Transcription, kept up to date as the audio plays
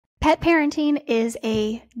Pet parenting is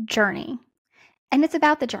a journey, and it's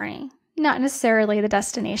about the journey, not necessarily the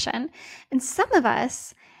destination. And some of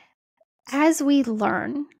us, as we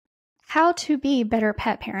learn how to be better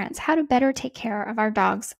pet parents, how to better take care of our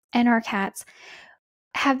dogs and our cats,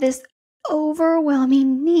 have this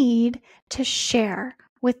overwhelming need to share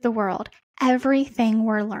with the world everything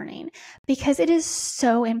we're learning, because it is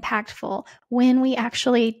so impactful when we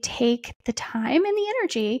actually take the time and the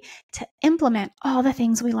energy to implement all the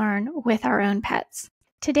things we learn with our own pets.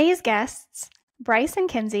 Today's guests, Bryce and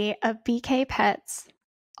Kinsey of BK Pets,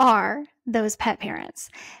 are those pet parents.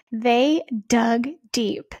 They dug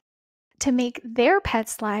deep to make their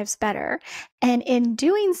pets' lives better, and in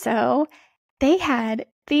doing so, they had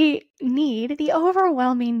the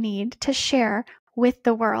overwhelming need to share with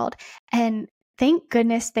the world. And thank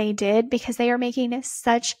goodness they did, because they are making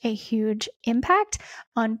such a huge impact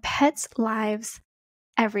on pets' lives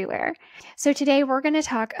everywhere. So today we're going to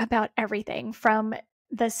talk about everything from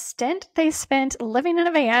the stint they spent living in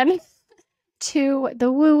a van to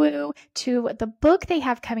the woo-woo, to the book they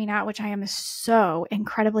have coming out, which I am so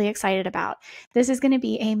incredibly excited about. This is going to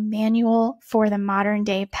be a manual for the modern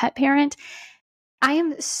day pet parent. I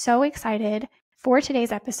am so excited for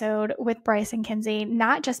today's episode with Bryce and Kinsey,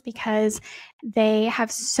 not just because they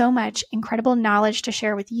have so much incredible knowledge to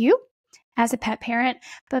share with you as a pet parent,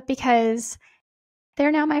 but because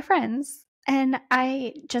they're now my friends, and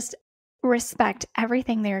I just respect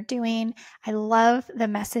everything they're doing. I love the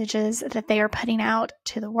messages that they are putting out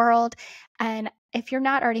to the world. And if you're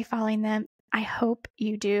not already following them, I hope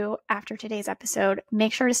you do after today's episode.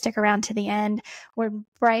 Make sure to stick around to the end, where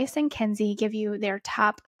Bryce and Kinsey give you their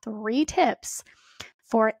top 3 tips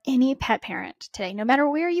for any pet parent today. No matter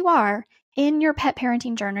where you are in your pet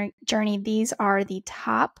parenting journey, these are the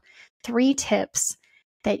top 3 tips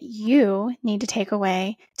that you need to take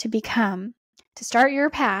away to start your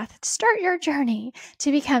path, to start your journey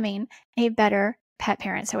to becoming a better pet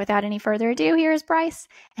parent. So without any further ado, here is Bryce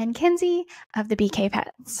and Kinsey of the BK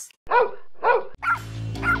Pets.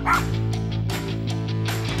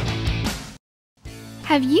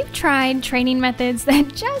 Have you tried training methods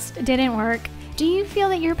that just didn't work? Do you feel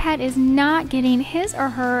that your pet is not getting his or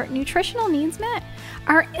her nutritional needs met?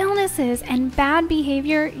 Are illnesses and bad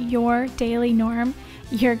behavior your daily norm?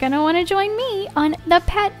 You're going to want to join me on the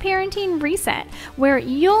Pet Parenting Reset, where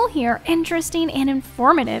you'll hear interesting and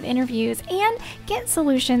informative interviews and get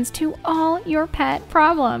solutions to all your pet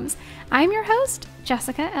problems. I'm your host,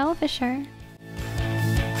 Jessica L. Fisher.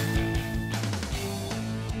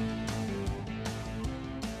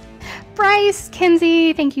 Bryce,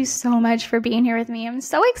 Kinsey, thank you so much for being here with me. I'm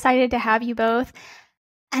so excited to have you both.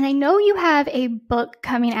 And I know you have a book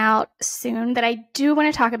coming out soon that I do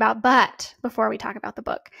want to talk about, but before we talk about the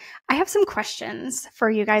book, I have some questions for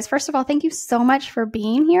you guys. First of all, thank you so much for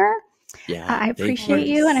being here. Yeah, I appreciate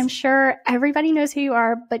you, and I'm sure everybody knows who you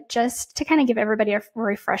are, but just to kind of give everybody a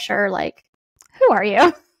refresher, like, who are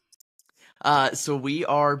you? So we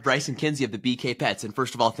are Bryce and Kinsey of the BK Pets. And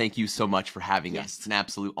first of all, thank you so much for having us. It's an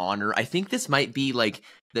absolute honor. I think this might be like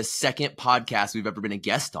the second podcast we've ever been a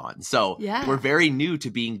guest on. So we're very new to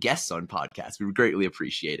being guests on podcasts. We greatly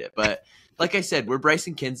appreciate it. But like I said, we're Bryce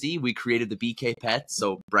and Kinsey. We created the BK Pets.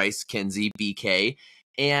 So Bryce, Kinsey, BK.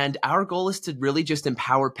 And our goal is to really just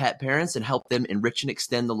empower pet parents and help them enrich and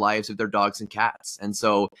extend the lives of their dogs and cats. And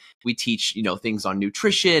so we teach, things on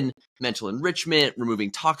nutrition, mental enrichment,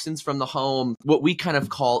 removing toxins from the home, what we kind of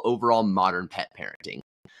call overall modern pet parenting.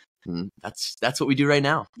 And that's what we do right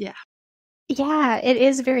now. Yeah. Yeah, it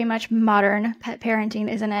is very much modern pet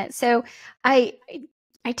parenting, isn't it? So I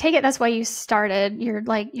take it that's why you started.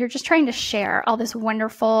 You're just trying to share all this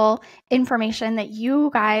wonderful information that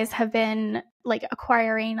you guys have been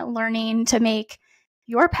acquiring, learning to make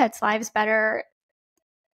your pets' lives better.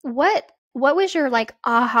 What was your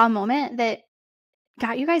aha moment that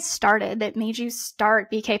got you guys started, that made you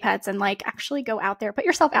start BK Pets and actually go out there, put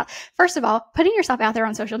yourself out? First of all, putting yourself out there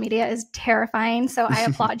on social media is terrifying, so I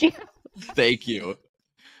applaud you. Thank you.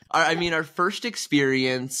 Our first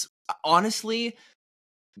experience, honestly,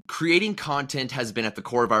 creating content has been at the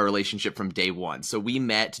core of our relationship from day one. So we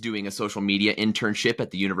met doing a social media internship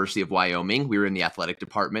at the University of Wyoming. We were in the athletic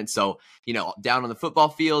department. So, down on the football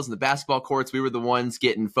fields and the basketball courts, we were the ones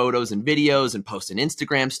getting photos and videos and posting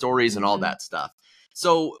Instagram stories and all that stuff.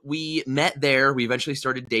 So we met there. We eventually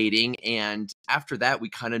started dating. And after that, we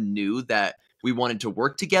kind of knew that we wanted to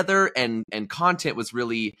work together, and content was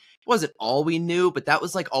really, it wasn't all we knew, but that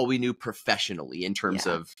was all we knew professionally in terms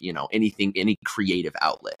of, any creative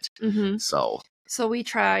outlet. So So we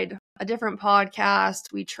tried a different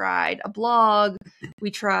podcast, we tried a blog,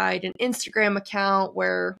 we tried an Instagram account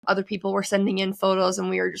where other people were sending in photos and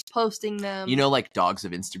we were just posting them. You know, like dogs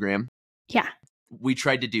of Instagram? Yeah. We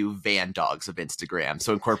tried to do van dogs of Instagram,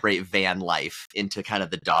 so incorporate van life into kind of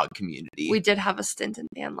the dog community. We did have a stint in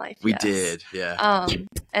van life. We yes. did, yeah.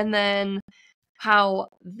 And then how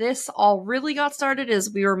this all really got started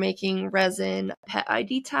is we were making resin pet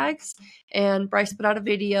ID tags, and Bryce put out a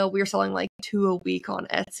video. We were selling like 2 a week on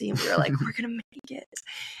Etsy, and we were like, we're gonna make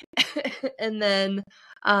it. And then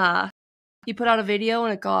he put out a video,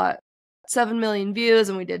 and it got 7 million views,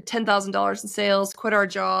 and we did $10,000 in sales, quit our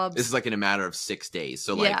jobs. This is like in a matter of 6 days.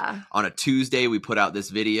 So like on a Tuesday, we put out this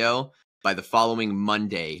video. By the following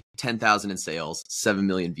Monday, 10,000 in sales, 7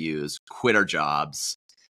 million views, quit our jobs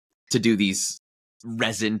to do these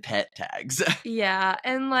resin pet tags. Yeah.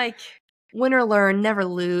 And like, win or learn, never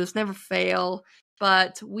lose, never fail.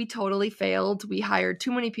 But we totally failed. We hired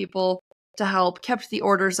too many people to help, kept the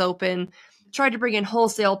orders open, tried to bring in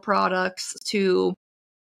wholesale products to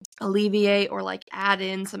alleviate or like add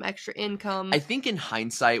in some extra income. I think in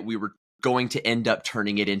hindsight, we were going to end up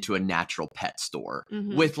turning it into a natural pet store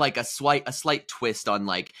with like a slight twist on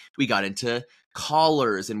like we got into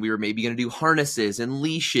collars and we were maybe going to do harnesses and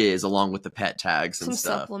leashes along with the pet tags and some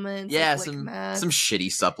stuff. Supplements. Yeah, like some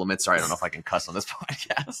shitty supplements. Sorry, I don't know if I can cuss on this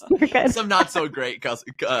podcast. You're good. Some not so great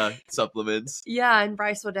supplements. Yeah, and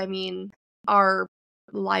Bryce would, our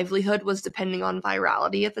livelihood was depending on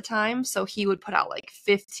virality at the time, so he would put out like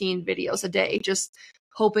 15 videos a day, just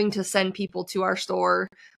hoping to send people to our store,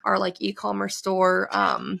 our like e-commerce store.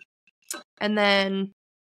 And then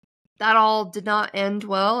that all did not end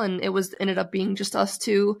well, and it ended up being just us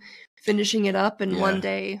two finishing it up. And one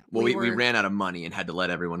day, we ran out of money and had to let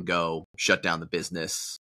everyone go, shut down the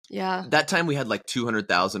business. Yeah, that time we had like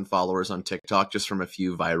 200,000 followers on TikTok just from a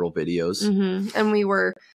few viral videos. And we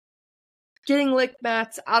were getting lick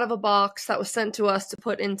mats out of a box that was sent to us to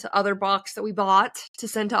put into other box that we bought to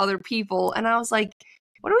send to other people. And I was like,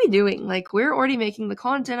 what are we doing? Like, we're already making the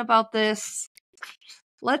content about this.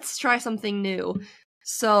 Let's try something new.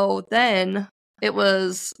 So then we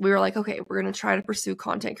were like, okay, we're going to try to pursue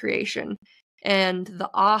content creation. And the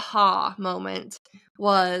aha moment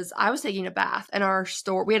was I was taking a bath in our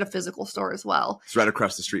store. We had a physical store as well. It's right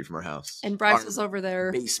across the street from our house. And Bryce was over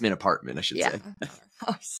there. Basement apartment, I should say.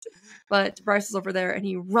 But Bryce was over there and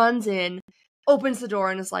he runs in, opens the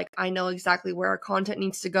door and is like, I know exactly where our content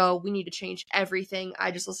needs to go. We need to change everything.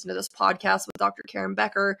 I just listened to this podcast with Dr. Karen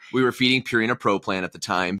Becker. We were feeding Purina Pro Plan at the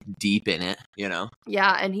time, deep in it, you know?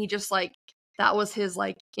 Yeah, and he just like, that was his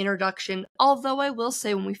like introduction. Although I will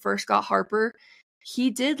say when we first got Harper, he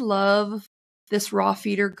did love this raw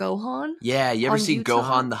feeder Gohan. Yeah, you ever seen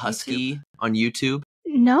Gohan the Husky on YouTube?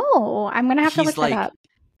 No, I'm going to have to look that up.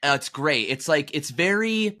 It's great. It's like,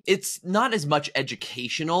 it's not as much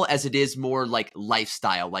educational as it is more like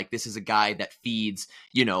lifestyle. Like this is a guy that feeds,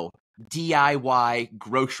 you know, DIY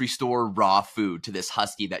grocery store raw food to this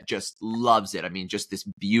husky that just loves it. I mean, just this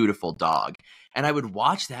beautiful dog. And I would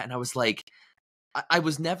watch that and I was like, I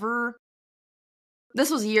was never... This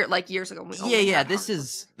was years ago. Yeah. This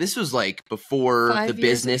was like before the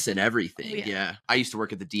business and everything. Yeah. I used to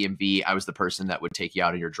work at the DMV. I was the person that would take you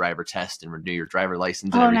out on your driver test and renew your driver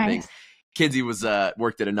license and everything. Nice. Kinsey was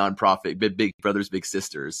worked at a nonprofit, Big Brothers Big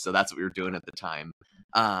Sisters. So that's what we were doing at the time.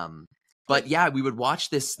 But yeah, we would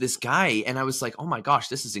watch this guy and I was like, oh my gosh,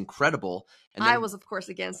 this is incredible. And then, I was, of course,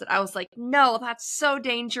 against it. I was like, no, that's so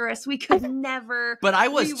dangerous. We could never. But I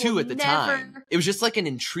was too at the time. It was just like an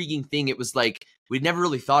intriguing thing. It was like, we'd never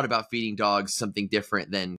really thought about feeding dogs something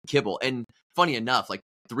different than kibble. And funny enough, like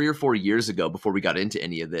 3 or 4 years ago, before we got into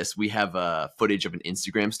any of this, we have footage of an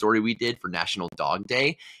Instagram story we did for National Dog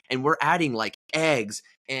Day. And we're adding like eggs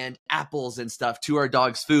and apples and stuff to our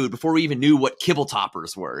dog's food before we even knew what kibble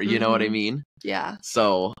toppers were. You know what I mean? Yeah.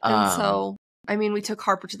 So, we took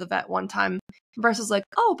Harper to the vet one time. And Bryce was like,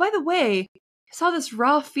 oh, by the way, I saw this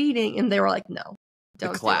raw feeding. And they were like, no,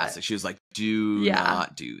 don't the classic. She was like, do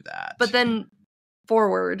not do that. But then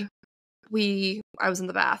forward, I was in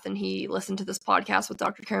the bath and he listened to this podcast with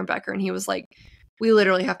Dr. Karen Becker. And he was like, we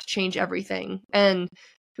literally have to change everything. And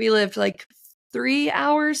we lived like 3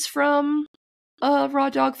 hours from a raw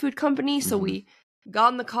dog food company. So we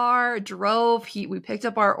got in the car, drove, we picked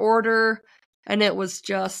up our order. And it was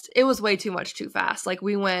way too much too fast. Like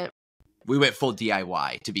we went full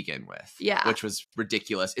DIY to begin with. Yeah. Which was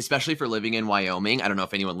ridiculous, especially for living in Wyoming. I don't know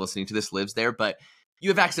if anyone listening to this lives there, but you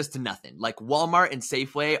have access to nothing. Like Walmart and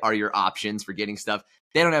Safeway are your options for getting stuff.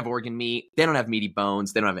 They don't have organ meat. They don't have meaty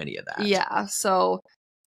bones. They don't have any of that. Yeah. So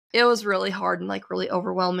it was really hard and like really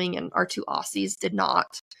overwhelming. And our 2 Aussies did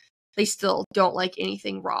not they still don't like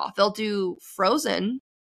anything raw. They'll do frozen,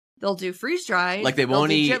 they'll do freeze dried, like they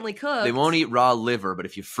won't eat gently cooked. They won't eat raw liver, but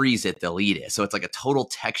if you freeze it, they'll eat it. So it's like a total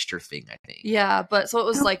texture thing, I think. Yeah, but so it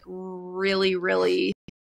was like really, really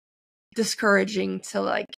discouraging to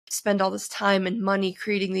like spend all this time and money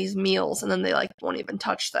creating these meals, and then they like won't even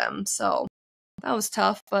touch them. So that was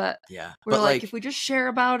tough, but yeah, we're like, if we just share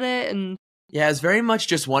about it. And yeah, it's very much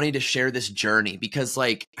just wanting to share this journey because,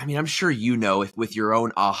 like, I mean, I'm sure you know, if with your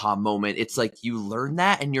own aha moment, it's like you learn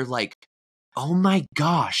that and you're like, oh my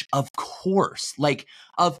gosh, of course. Like,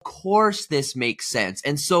 of course this makes sense.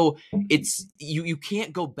 And so it's, you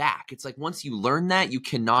can't go back. It's like, once you learn that, you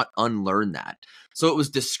cannot unlearn that. So it was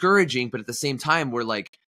discouraging, but at the same time, we're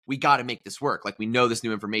like, we got to make this work. Like, we know this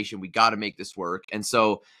new information. We got to make this work. And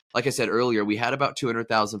so, like I said earlier, we had about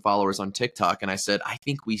 200,000 followers on TikTok. And I said, I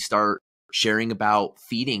think we start sharing about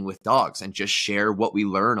feeding with dogs and just share what we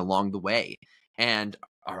learn along the way. And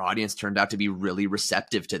our audience turned out to be really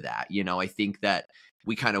receptive to that. You know, I think that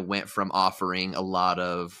we kind of went from offering a lot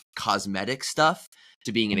of cosmetic stuff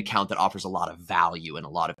to being an account that offers a lot of value and a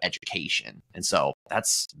lot of education. And so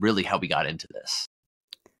that's really how we got into this.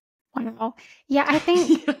 Wow. Yeah, I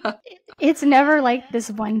think it's never like this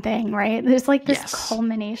one thing, right? There's like this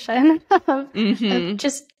culmination of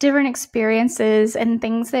just different experiences and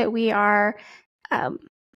things that we are, that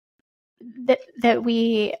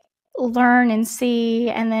we learn and see,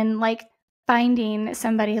 and then like finding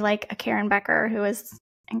somebody like a Karen Becker, who is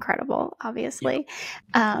incredible, obviously.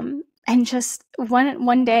 And just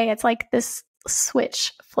one day it's like this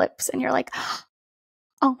switch flips and you're like,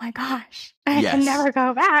 oh my gosh, I can never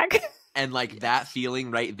go back. And like that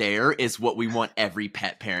feeling right there is what we want every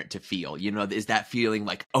pet parent to feel, you know, is that feeling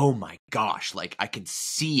like, oh my gosh, like I can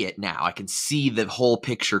see it now. I can see the whole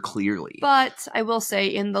picture clearly. But I will say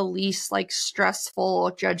in the least like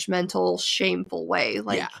stressful, judgmental, shameful way.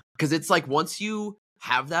 Like, because it's like once you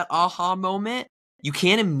have that aha moment, you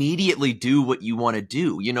can't immediately do what you want to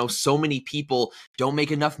do. You know, so many people don't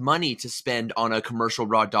make enough money to spend on a commercial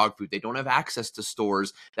raw dog food. They don't have access to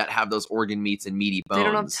stores that have those organ meats and meaty bones. They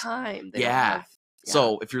don't have time. They don't have,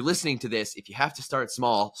 So if you're listening to this, if you have to start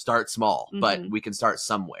small, but we can start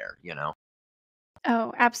somewhere, you know?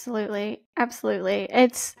 Oh, absolutely. Absolutely.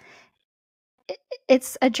 It's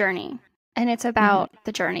a journey, and it's about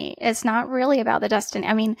the journey. It's not really about the destiny.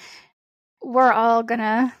 I mean, we're all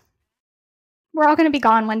gonna be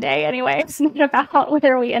gone one day anyway. It's not about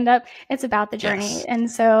where we end up. It's about the journey. And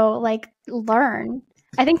so like learn.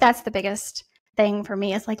 I think that's the biggest thing for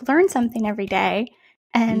me, is like learn something every day.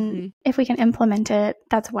 And if we can implement it,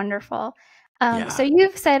 that's wonderful. So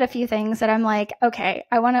you've said a few things that I'm like, okay,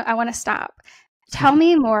 I want to stop. Tell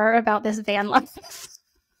me more about this van life.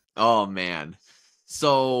 Oh man.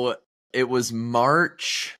 So it was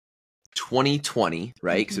March 2020,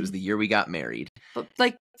 right? Because it was the year we got married. But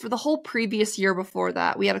like for the whole previous year before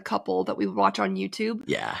that, we had a couple that we would watch on YouTube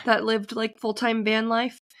that lived like full-time van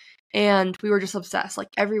life. And we were just obsessed. Like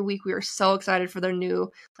every week we were so excited for their new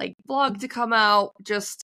like vlog to come out,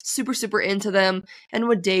 just super, super into them, and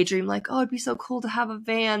would daydream like, oh, it'd be so cool to have a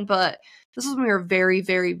van. But this was when we were very,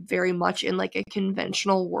 very, very much in like a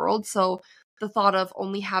conventional world. So the thought of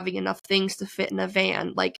only having enough things to fit in a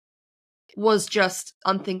van, like, was just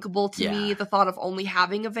unthinkable to me. The thought of only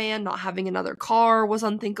having a van, not having another car, was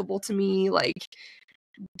unthinkable to me. Like,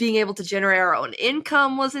 being able to generate our own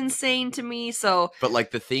income was insane to me. So, but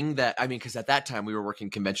like the thing that, I mean, because at that time we were working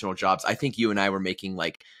conventional jobs. I think you and I were making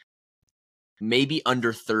like maybe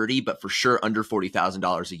under 30, but for sure under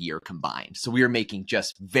 $40,000 a year combined. So we were making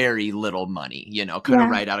just very little money, you know, kind of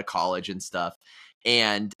right out of college and stuff.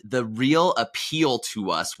 And the real appeal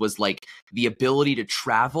to us was like the ability to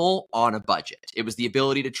travel on a budget. It was the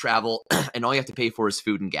ability to travel and all you have to pay for is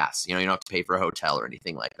food and gas. You know, you don't have to pay for a hotel or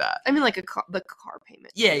anything like that. I mean, like the car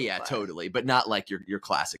payment. Yeah, totally. But not like your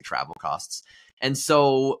classic travel costs. And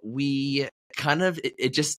so we kind of, it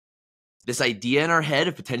just, this idea in our head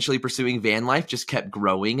of potentially pursuing van life just kept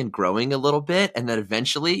growing and growing a little bit. And then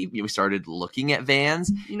eventually we started looking at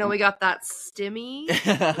vans. You know, we got that stimmy.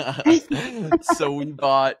 So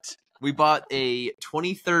we bought a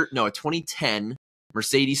 2010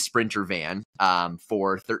 Mercedes Sprinter van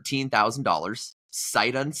for $13,000.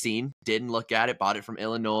 Sight unseen, didn't look at it, bought it from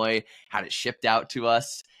Illinois, had it shipped out to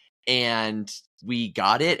us, and we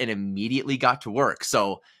got it and immediately got to work.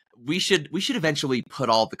 So we should eventually put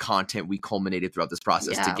all the content we culminated throughout this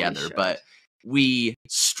process together, but we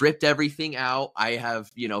stripped everything out. I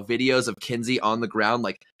have, you know, videos of Kinsey on the ground,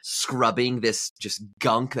 like scrubbing this just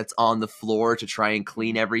gunk that's on the floor to try and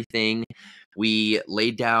clean everything. We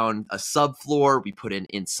laid down a subfloor. We put in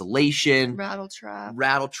insulation. Rattle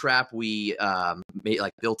trap. We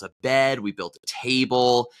built a bed. We built a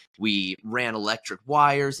table. We ran electric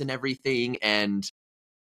wires and everything. And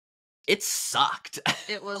it sucked.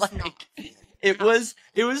 It was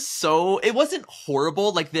it wasn't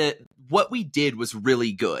horrible. Like what we did was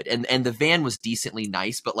really good. And the van was decently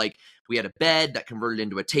nice, but like we had a bed that converted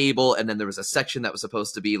into a table, and then there was a section that was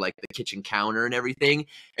supposed to be like the kitchen counter and everything.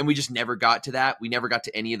 And we just never got to that. We never got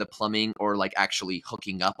to any of the plumbing or like actually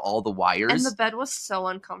hooking up all the wires. And the bed was so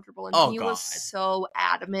uncomfortable. And he was so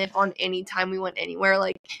adamant on any time we went anywhere.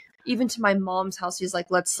 Like even to my mom's house, he's like,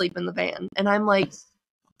 let's sleep in the van. And I'm like,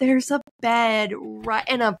 there's a bed right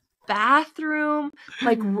in a bathroom,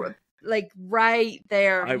 like right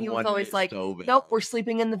there. And he was always like, nope, we're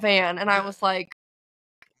sleeping in the van. And I was like,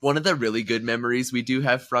 one of the really good memories we do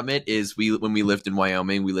have from it is when we lived in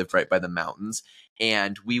Wyoming, we lived right by the mountains,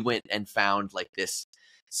 and we went and found like this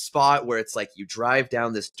spot where it's like you drive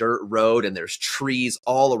down this dirt road and there's trees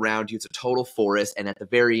all around you. It's a total forest, and at the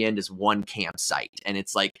very end is one campsite. And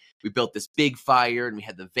it's like we built this big fire, and we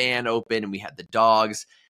had the van open, and we had the dogs.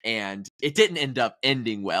 And it didn't end up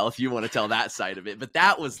ending well, if you want to tell that side of it. But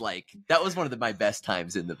that was one of my best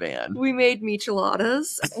times in the van. We made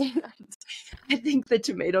micheladas, and I think the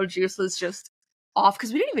tomato juice was just off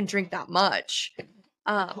because we didn't even drink that much.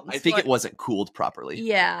 I think it wasn't cooled properly.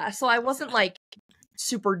 Yeah, so I wasn't like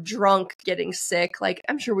super drunk getting sick. Like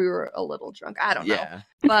I'm sure we were a little drunk. I don't know. Yeah.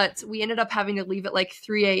 But we ended up having to leave at like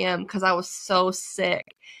 3 a.m. because I was so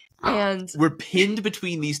sick. And we're pinned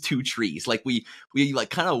between these two trees. Like we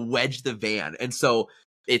like kind of wedged the van. And so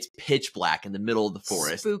it's pitch black in the middle of the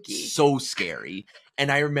forest. Spooky. So scary.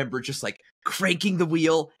 And I remember just like cranking the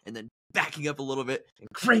wheel and then backing up a little bit and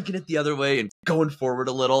cranking it the other way and going forward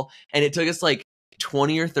a little. And it took us like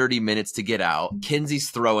 20 or 30 minutes to get out.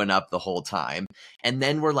 Kenzie's throwing up the whole time. And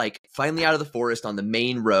then we're like finally out of the forest on the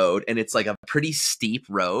main road, and it's like a pretty steep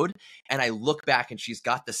road. And I look back and she's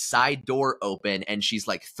got the side door open and she's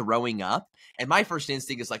like throwing up. And my first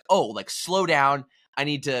instinct is like, oh, like slow down. I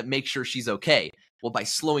need to make sure she's okay. Well, by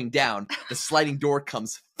slowing down, the sliding door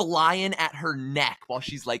comes flying at her neck while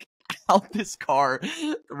she's like out this car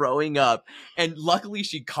throwing up, and luckily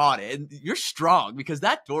she caught it. And you're strong because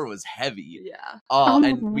that door was heavy. Yeah.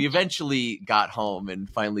 And we eventually got home and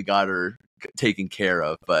finally got her taken care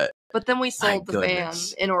of, but then we sold the van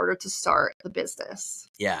in order to start the business.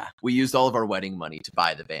 Yeah, we used all of our wedding money to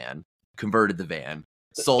buy the van, converted the van,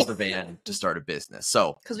 sold the van to start a business.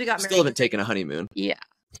 So because we got married, still haven't taken a honeymoon. Yeah,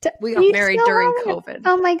 we got married during COVID.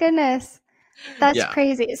 Oh my goodness. That's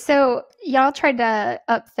crazy. So y'all tried to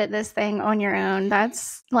upfit this thing on your own.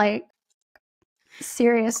 That's like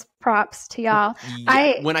serious props to y'all.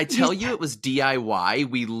 Yeah. When I tell you it was DIY,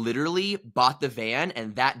 we literally bought the van,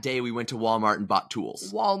 and that day we went to Walmart and bought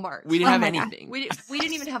tools. Walmart. We didn't have anything. We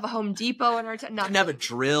didn't even have a Home Depot in our town. Didn't have a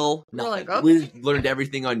drill. Nothing. Like, okay. We learned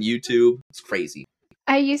everything on YouTube. It's crazy.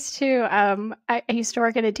 I used to I used to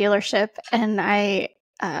work at a dealership, and I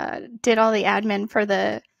did all the admin for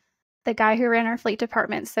the guy who ran our fleet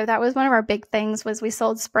department. So that was one of our big things, was we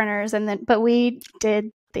sold sprinters, but we did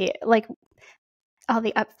the like all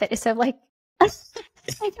the upfit. So like I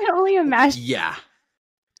can only imagine. Yeah.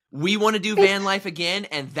 We want to do van life again,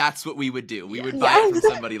 and that's what we would do. We would buy it from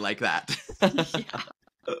somebody like that.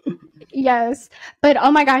 Yes. But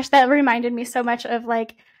oh my gosh, that reminded me so much of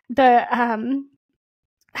like the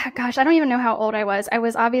gosh, I don't even know how old I was. I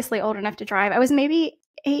was obviously old enough to drive. I was maybe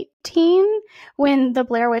 18 when the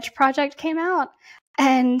Blair Witch Project came out,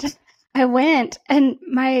 and I went, and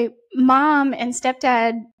my mom and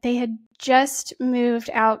stepdad, they had just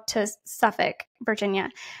moved out to Suffolk,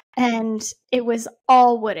 Virginia, and it was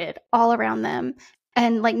all wooded all around them,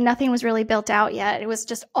 and like nothing was really built out yet. It was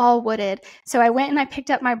just all wooded. So I went and I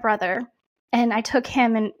picked up my brother, and I took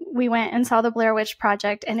him, and we went and saw the Blair Witch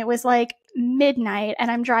Project, and it was like midnight, and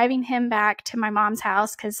I'm driving him back to my mom's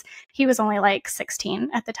house because he was only like 16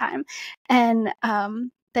 at the time. And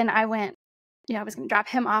then I went, I was going to drop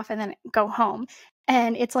him off and then go home.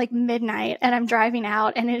 And it's like midnight, and I'm driving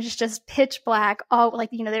out, and it's just pitch black. All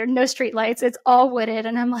like, there are no street lights. It's all wooded.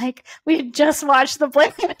 And I'm like, we had just watched the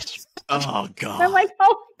Blair Witch. Oh, God. And I'm like,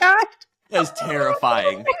 oh, God. That's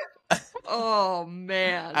terrifying. Oh,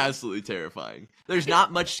 man. Absolutely terrifying. There's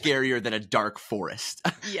not much scarier than a dark forest.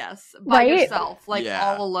 Yes. By yourself. Like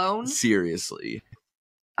all alone. Seriously.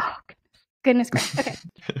 Oh, goodness gracious. Okay.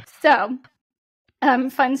 So,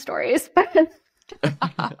 fun stories.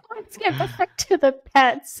 Let's get back to the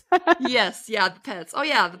pets. Yes. Yeah. The pets. Oh,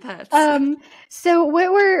 yeah. The pets. So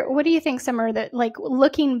what do you think, Summer, that like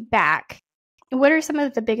looking back, what are some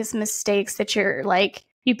of the biggest mistakes that you're like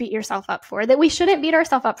you beat yourself up for, that we shouldn't beat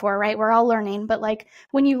ourselves up for, right? We're all learning, but like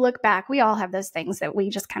when you look back, we all have those things that we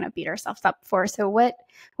just kind of beat ourselves up for. So what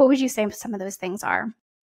would you say some of those things are?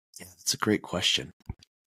 Yeah, that's a great question.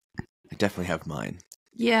 I definitely have mine.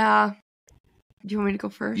 Yeah. Do you want me to go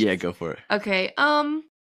first? Yeah, go for it. Okay.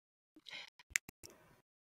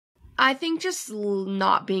 I think just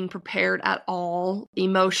not being prepared at all,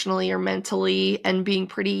 emotionally or mentally, and being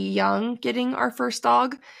pretty young getting our first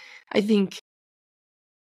dog. I think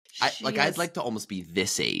I'd like to almost be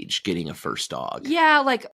this age getting a first dog. Yeah,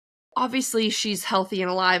 like obviously she's healthy and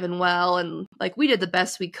alive and well, and like we did the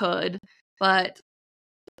best we could, but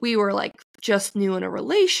we were like just new in a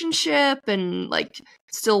relationship and like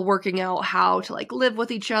still working out how to like live with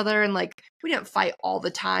each other, and like we didn't fight all the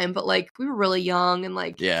time, but like we were really young, and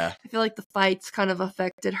like yeah, I feel like the fights kind of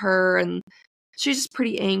affected her, and she's just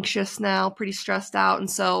pretty anxious now, pretty stressed out, and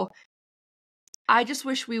so I just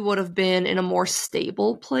wish we would have been in a more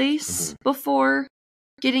stable place before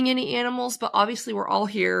getting any animals, but obviously we're all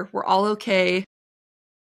here, we're all okay.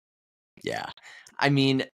 Yeah, I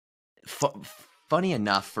mean, funny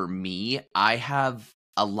enough for me, I have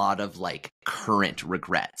a lot of like current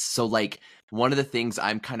regrets. So like one of the things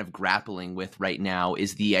I'm kind of grappling with right now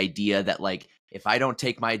is the idea that like if I don't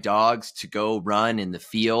take my dogs to go run in the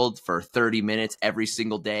field for 30 minutes every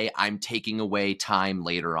single day, I'm taking away time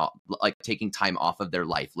later on, like taking time off of their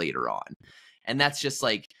life later on. And that's just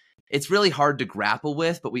like, it's really hard to grapple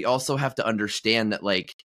with, but we also have to understand that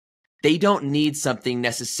like they don't need something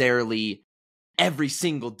necessarily every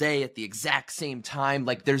single day at the exact same time.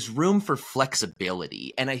 Like there's room for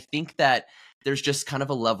flexibility. And I think that there's just kind of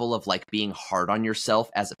a level of like being hard on yourself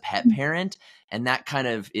as a pet parent. And that kind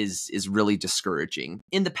of is really discouraging.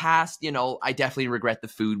 In the past, you know, I definitely regret the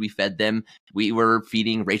food we fed them. We were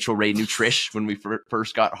feeding Rachel Ray Nutrish when we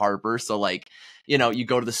first got Harper. So like, you know, you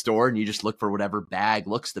go to the store and you just look for whatever bag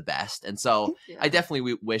looks the best. And so I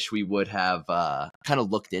definitely wish we would have kind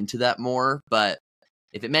of looked into that more. But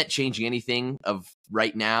if it meant changing anything of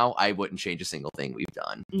right now, I wouldn't change a single thing we've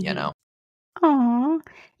done, you know? Oh,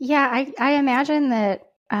 yeah. I imagine that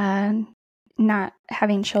not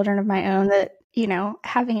having children of my own, that, you know,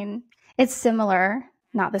 it's similar,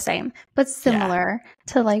 not the same, but similar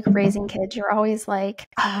to like raising kids. You're always like,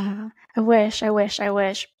 I wish.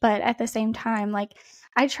 But at the same time, like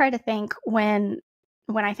I try to think when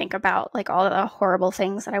I think about like all the horrible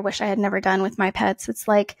things that I wish I had never done with my pets, it's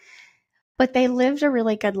like, but they lived a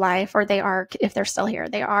really good life, or they are, if they're still here,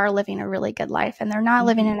 they are living a really good life, and they're not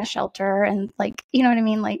living in a shelter. And like, you know what I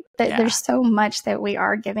mean? Like there's so much that we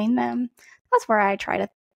are giving them. That's where I try to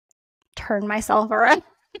turn myself around.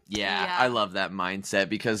 Yeah, I love that mindset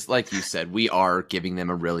because like you said, we are giving them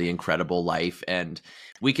a really incredible life, and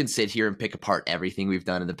we can sit here and pick apart everything we've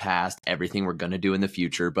done in the past, everything we're going to do in the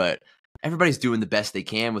future, but everybody's doing the best they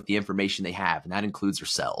can with the information they have, and that includes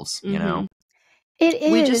ourselves, you know? It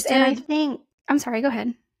is, and I think, I'm sorry, go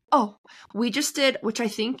ahead. Oh, we just did, which I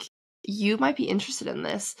think you might be interested in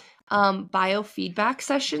this, biofeedback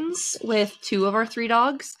sessions with 2 of our 3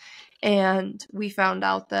 dogs, and we found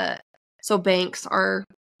out that, so Banks, our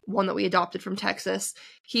one that we adopted from Texas,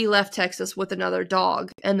 he left Texas with another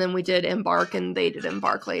dog, and then we did Embark, and they did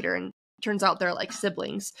Embark later, and turns out they're like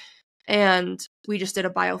siblings. And we just did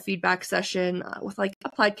a biofeedback session with like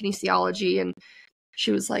applied kinesiology, and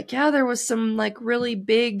she was like, yeah, there was some like really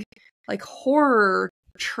big like horror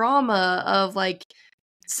trauma of like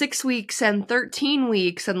 6 weeks and 13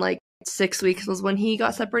 weeks, and like 6 weeks was when he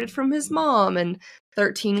got separated from his mom, and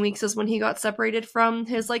 13 weeks is when he got separated from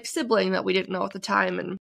his like sibling that we didn't know at the time.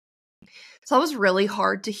 And so that was really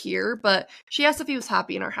hard to hear, but she asked if he was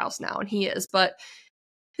happy in our house now, and he is. But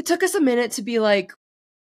it took us a minute to be like,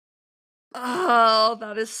 oh,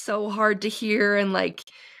 that is so hard to hear. And like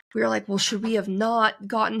we were like, well, should we have not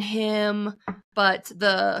gotten him? But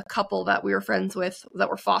the couple that we were friends with that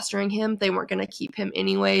were fostering him, they weren't going to keep him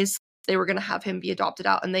anyways. They were going to have him be adopted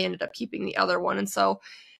out, and they ended up keeping the other one. And so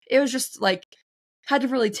it was just like, had to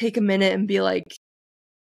really take a minute and be like,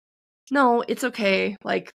 no, it's okay.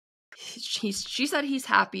 Like she said he's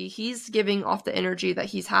happy. He's giving off the energy that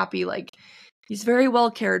he's happy. Like he's very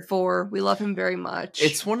well cared for. We love him very much.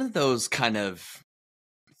 It's one of those kind of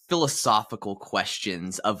philosophical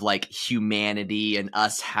questions of like humanity and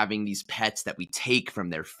us having these pets that we take from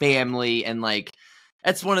their family. And like,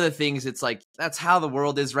 that's one of the things, it's like, that's how the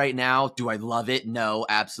world is right now. Do I love it? No,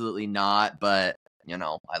 absolutely not. But, you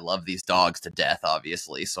know, I love these dogs to death,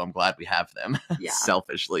 obviously. So I'm glad we have them. Yeah.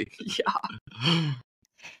 Selfishly. Yeah.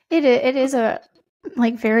 It is a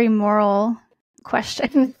like very moral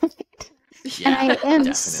question. Yeah, and I am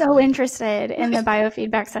definitely. so interested in the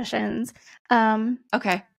biofeedback sessions.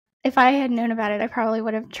 Okay. if I had known about it, I probably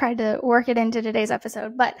would have tried to work it into today's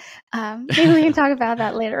episode, but maybe we can talk about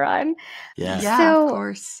that later on. Yeah, So, of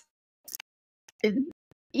course.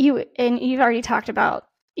 You've already talked about,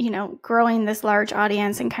 growing this large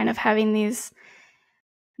audience and kind of having these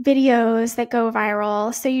videos that go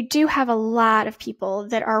viral. So you do have a lot of people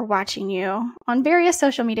that are watching you on various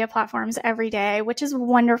social media platforms every day, which is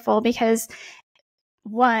wonderful because,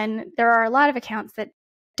 one, there are a lot of accounts that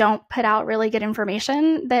don't put out really good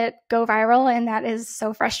information that go viral, and that is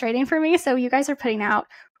so frustrating for me. So you guys are putting out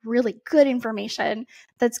really good information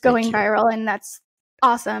that's going viral, and that's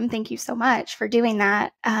awesome. Thank you so much for doing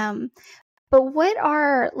that. But what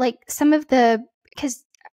are like some of the, because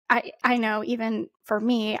I know even for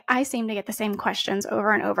me, I seem to get the same questions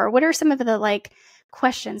over and over. What are some of the like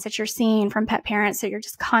questions that you're seeing from pet parents that you're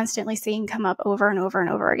just constantly seeing come up over and over and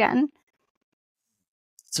over again?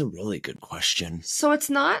 It's a really good question. So it's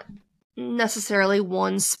not necessarily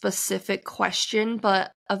one specific question,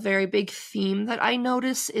 but a very big theme that I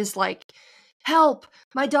notice is like, help,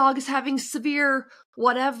 my dog is having severe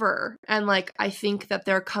whatever. And like, I think that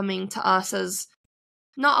they're coming to us as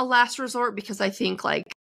not a last resort, because I think like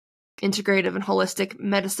integrative and holistic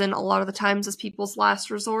medicine a lot of the times is people's last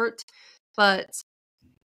resort, but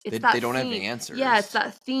it's they don't have the answers. Yeah, it's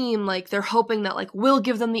that theme. Like they're hoping that like we'll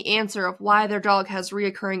give them the answer of why their dog has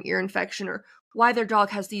reoccurring ear infection, or why their dog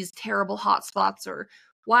has these terrible hot spots, or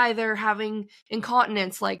why they're having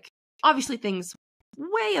incontinence. Like obviously things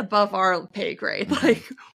way above our pay grade, like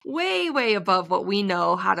way above what we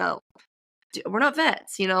know how to do. We're not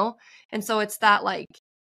vets, and so it's that like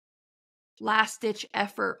last ditch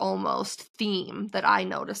effort almost theme that I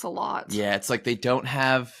notice a lot. Yeah, it's like they don't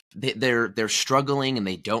have they're struggling and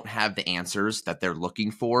they don't have the answers that they're looking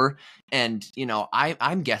for. And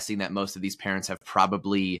I'm guessing that most of these parents have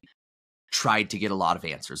probably tried to get a lot of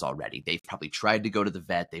answers already. They've probably tried to go to the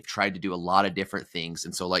vet. They've tried to do a lot of different things.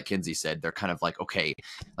 And so like Kinsey said, they're kind of like, okay,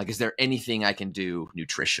 like is there anything I can do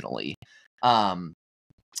nutritionally?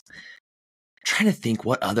 Trying to think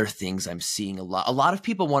what other things I'm seeing a lot. A lot of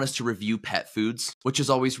people want us to review pet foods, which is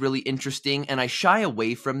always really interesting. And I shy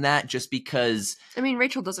away from that just because... I mean,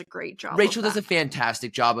 Rachel does a great job. Rachel does a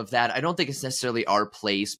fantastic job of that. I don't think it's necessarily our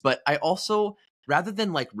place, but I also, rather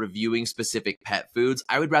than like reviewing specific pet foods,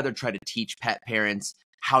 I would rather try to teach pet parents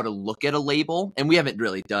how to look at a label. And we haven't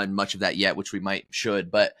really done much of that yet, which we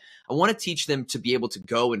should, but I want to teach them to be able to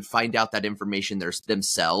go and find out that information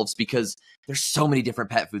themselves, because there's so many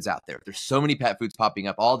different pet foods out there. There's so many pet foods popping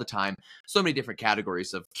up all the time, so many different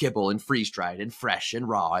categories of kibble and freeze-dried and fresh and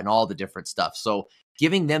raw and all the different stuff. So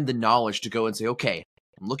giving them the knowledge to go and say, okay,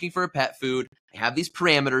 I'm looking for a pet food. I have these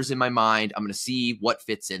parameters in my mind. I'm going to see what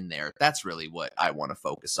fits in there. That's really what I want to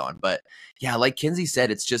focus on. But yeah, like Kinsey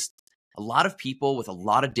said, it's just a lot of people with a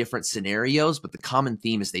lot of different scenarios, but the common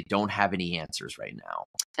theme is they don't have any answers right now.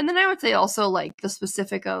 And then I would say also like the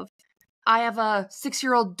specific of, I have a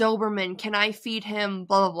 6-year-old Doberman. Can I feed him?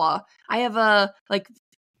 Blah, blah, blah. I have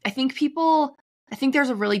I think there's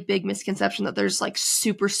a really big misconception that there's like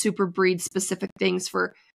super, super breed specific things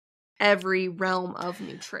for every realm of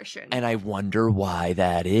nutrition. And I wonder why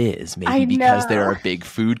that is. Maybe because there are big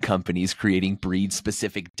food companies creating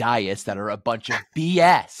breed-specific diets that are a bunch of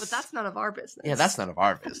BS. But that's none of our business. Yeah, that's none of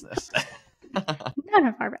our business. None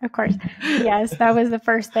of our, of course. Yes, that was the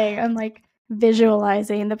first thing. I'm like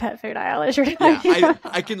visualizing the pet food aisle as you're talking. Yeah,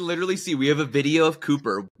 I can literally see. We have a video of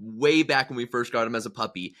Cooper way back when we first got him as a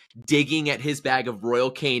puppy, digging at his bag of Royal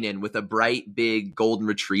Canin with a bright, big golden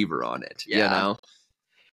retriever on it. Yeah.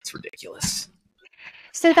 It's ridiculous.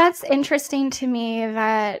 So that's interesting to me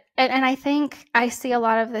that, and I think I see a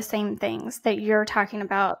lot of the same things that you're talking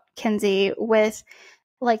about, Kinsey, with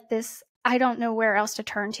like this, I don't know where else to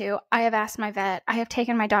turn to. I have asked my vet, I have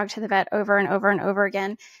taken my dog to the vet over and over and over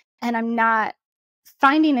again, and I'm not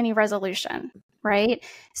finding any resolution, right?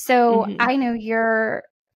 So I know you're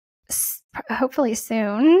hopefully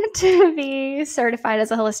soon to be certified as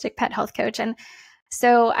a holistic pet health coach. And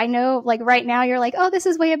so I know like right now you're like, oh, this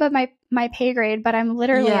is way above my pay grade, but I'm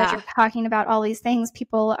literally, as you're talking about all these things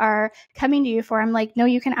people are coming to you for, I'm like, no,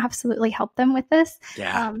 you can absolutely help them with this.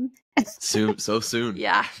 Yeah. So soon.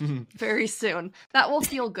 Yeah, very soon. That will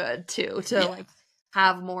feel good too, to like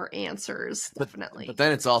have more answers. Definitely. But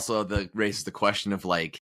then it's also raises the question of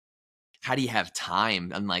like, how do you have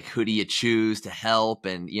time, and like who do you choose to help?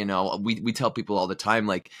 And we tell people all the time,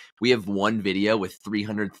 like, we have one video with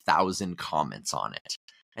 300,000 comments on it,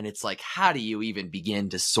 and it's like, how do you even begin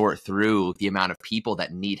to sort through the amount of people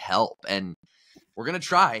that need help? And we're gonna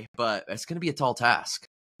try, but it's gonna be a tall task.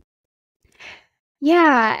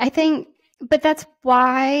 Yeah, I think, but that's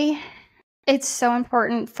why it's so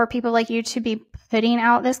important for people like you to be putting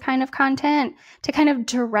out this kind of content to kind of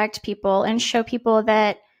direct people and show people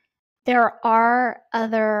that there are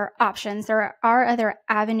other options. There are other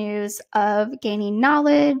avenues of gaining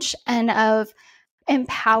knowledge and of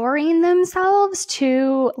empowering themselves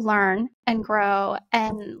to learn and grow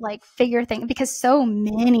and like figure things, because so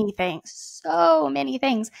many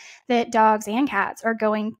things that dogs and cats are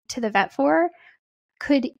going to the vet for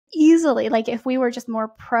could easily, like if we were just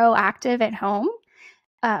more proactive at home,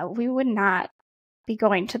 we would not be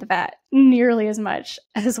going to the vet nearly as much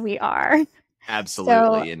as we are. Absolutely.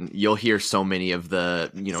 So, And you'll hear so many of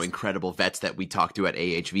the, incredible vets that we talk to at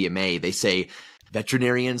AHVMA. They say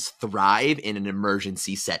veterinarians thrive in an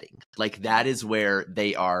emergency setting. Like that is where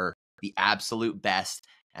they are the absolute best.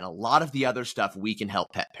 And a lot of the other stuff we can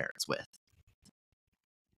help pet parents with.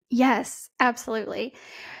 yes, absolutely.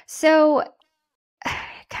 So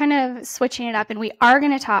kind of switching it up, and we are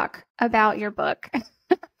going to talk about your book.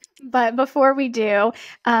 But before we do,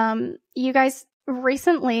 you guys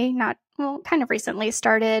recently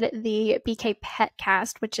started the BK Pet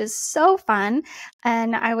Cast, which is so fun,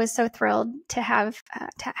 and I was so thrilled to have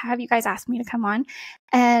you guys ask me to come on.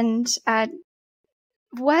 And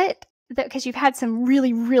because you've had some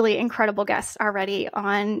really, really incredible guests already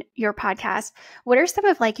on your podcast, what are some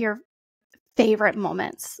of like your favorite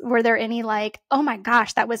moments? Were there any like, oh my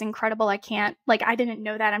gosh, that was incredible, I didn't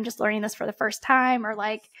know that, I'm just learning this for the first time, or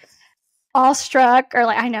like awestruck, or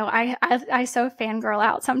like, I know I so fangirl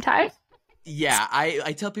out sometimes. Yeah,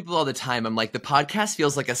 I tell people all the time, I'm like, the podcast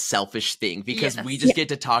feels like a selfish thing because Yes. we just get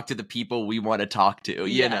to talk to the people we want to talk to,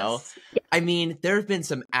 you know? Yes. I mean, there have been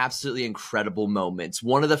some absolutely incredible moments.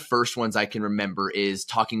 One of the first ones I can remember is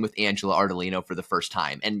talking with Angela Ardolino for the first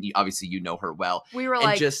time. And obviously you know her well. We were and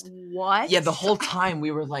like, just, what? Yeah, the whole time we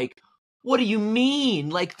were like, what do you mean?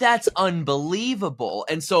 Like, that's unbelievable.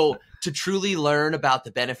 And so to truly learn about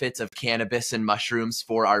the benefits of cannabis and mushrooms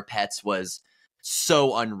for our pets was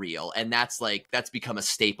so unreal. And that's become a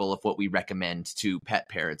staple of what we recommend to pet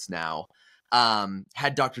parents now.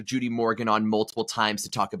 Had Dr. Judy Morgan on multiple times to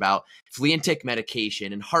talk about flea and tick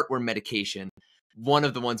medication and heartworm medication. One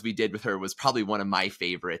of the ones we did with her was probably one of my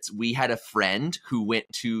favorites. We had a friend who went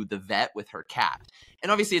to the vet with her cat.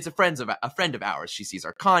 And obviously it's a friend of ours. She sees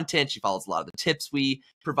our content. She follows a lot of the tips we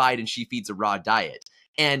provide, and she feeds a raw diet.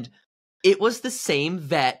 And it was the same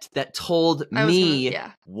vet that told me,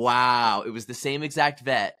 wow, it was the same exact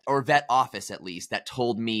vet, or vet office at least, that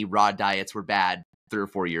told me raw diets were bad 3 or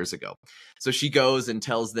 4 years ago. So she goes and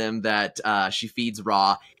tells them that she feeds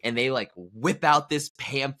raw, and they like whip out this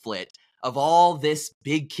pamphlet of all this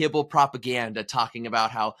big kibble propaganda talking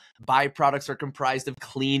about how byproducts are comprised of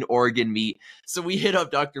clean organ meat. So we hit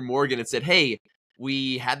up Dr. Morgan and said, hey,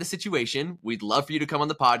 we had the situation. We'd love for you to come on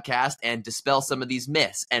the podcast and dispel some of these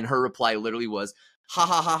myths. And her reply literally was, ha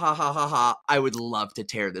ha ha ha ha ha ha, I would love to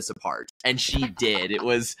tear this apart. And she did. It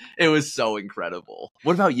was so incredible.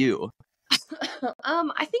 What about you?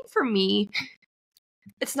 I think for me,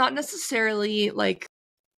 it's not necessarily like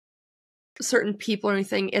certain people or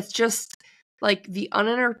anything. It's just like the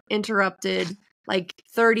uninterrupted, like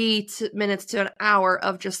 30 minutes to an hour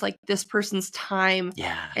of just like this person's time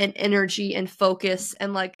and energy and focus.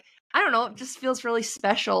 And like, I don't know, it just feels really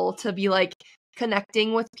special to be like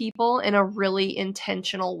connecting with people in a really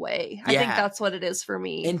intentional way. I think that's what it is for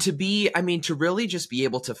me. And to really just be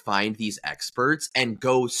able to find these experts and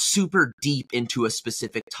go super deep into a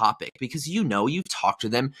specific topic, because you've talked to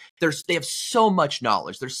them. They have so much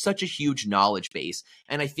knowledge. There's such a huge knowledge base.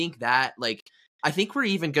 And I think that I think we're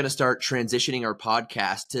even going to start transitioning our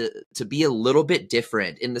podcast to be a little bit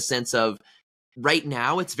different, in the sense of, right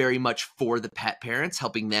now, it's very much for the pet parents,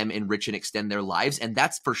 helping them enrich and extend their lives. And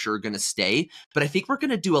that's for sure going to stay. But I think we're going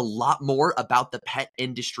to do a lot more about the pet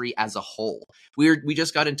industry as a whole. We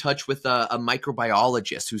just got in touch with a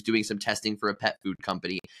microbiologist who's doing some testing for a pet food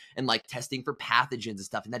company, and like testing for pathogens and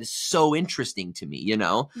stuff. And that is so interesting to me,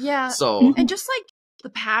 Yeah. So, and just like the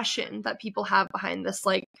passion that people have behind this,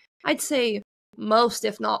 like I'd say most,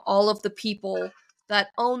 if not all of the people that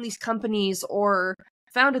own these companies or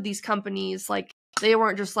founded these companies, like they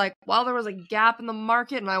weren't just like, well, there was a gap in the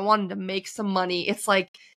market and I wanted to make some money. It's like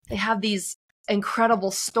they have these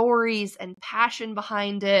incredible stories and passion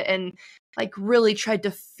behind it, and like really tried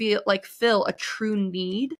to fill a true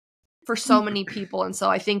need for so many people. And so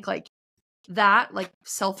I think like that, like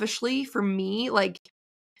selfishly for me, like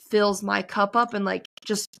fills my cup up and like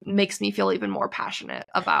just makes me feel even more passionate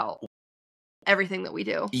about everything that we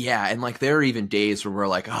do. Yeah, and like there are even days where we're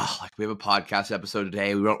like, oh, like we have a podcast episode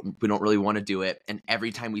today. We don't really want to do it. And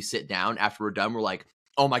every time we sit down after we're done, we're like,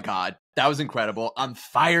 Oh my God. That was incredible. I'm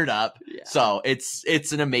fired up. Yeah. So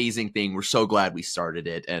it's an amazing thing. We're so glad we started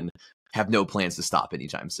it and have no plans to stop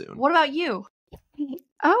anytime soon. What about you?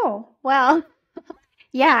 Oh, well,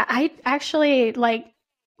 yeah, I actually like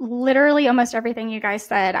literally almost everything you guys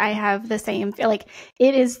said. I have the same feel. Like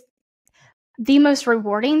it is the most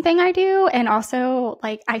rewarding thing I do, and also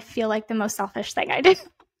like I feel like the most selfish thing I do.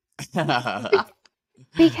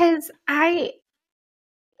 Because I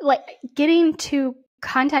like getting to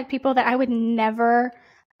contact people that I would never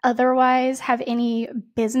otherwise have any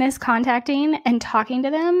business contacting and talking to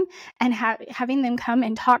them and having them come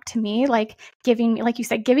and talk to me, like giving me, like you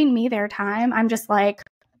said, giving me their time. I'm just like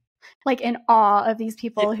in awe of these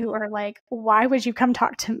people who are like, why would you come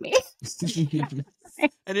talk to me?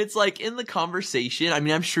 And it's like in the conversation, I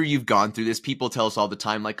mean, I'm sure you've gone through this. People tell us all the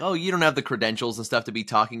time, like, oh, you don't have the credentials and stuff to be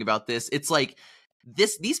talking about this. It's like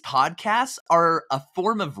these podcasts are a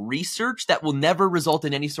form of research that will never result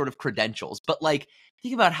in any sort of credentials. But like,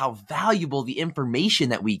 think about how valuable the information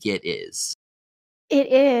that we get is. It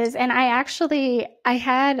is. And I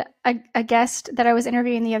had a guest that I was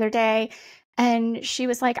interviewing the other day, and she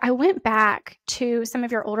was like, I went back to some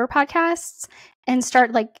of your older podcasts and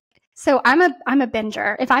start like, so I'm a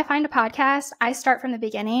binger. If I find a podcast, I start from the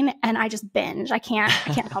beginning and I just binge. I can't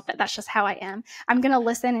help it. That's just how I am. I'm going to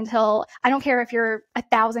listen until, I don't care if you're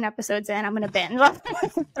 1,000 episodes in, I'm going to binge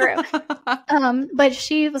through. But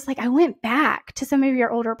she was like, I went back to some of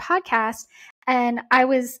your older podcasts and I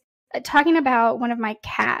was talking about one of my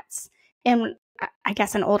cats in, I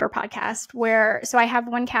guess, an older podcast so I have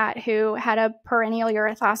one cat who had a perennial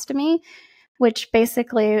urethrostomy, which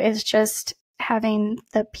basically is just having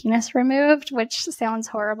the penis removed, which sounds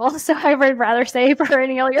horrible. So I would rather say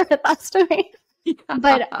perennial urethrostomy.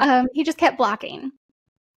 But he just kept blocking.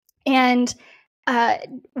 And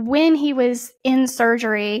when he was in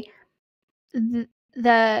surgery,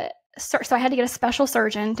 so I had to get a special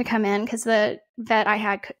surgeon to come in because the vet I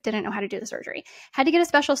had didn't know how to do the surgery. Had to get a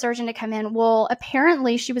special surgeon to come in. Well,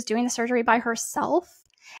 apparently she was doing the surgery by herself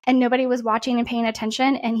and nobody was watching and paying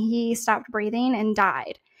attention, and he stopped breathing and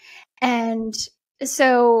died. And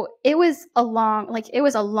so it was a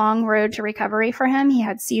long road to recovery for him. He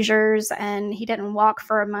had seizures and he didn't walk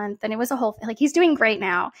for a month, and it was a whole, like, he's doing great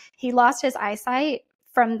now. He lost his eyesight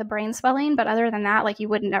from the brain swelling, but other than that, like, you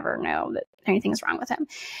would never know that anything's wrong with him.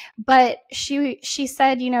 But she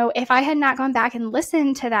said, if I had not gone back and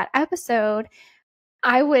listened to that episode,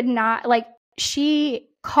 I would not, like, she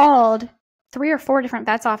called 3 or 4 different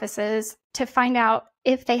vets' offices to find out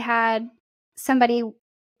if they had somebody,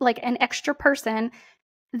 like an extra person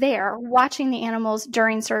there watching the animals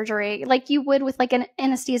during surgery, like you would with like an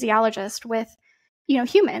anesthesiologist with,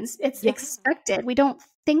 humans. It's expected. We don't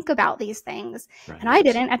think about these things. Right. And I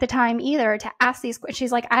didn't at the time either to ask these questions.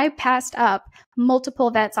 She's like, I passed up multiple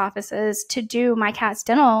vets' offices to do my cat's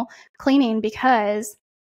dental cleaning because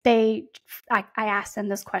I asked them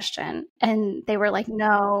this question and they were like,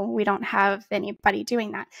 no, we don't have anybody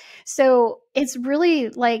doing that. So it's really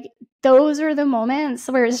like, those are the moments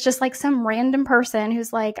where it's just like some random person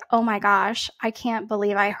who's like, oh my gosh, I can't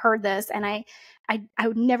believe I heard this. And I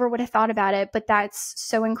never would have thought about it, but that's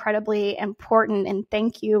so incredibly important. And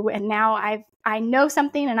thank you. And now I know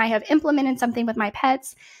something and I have implemented something with my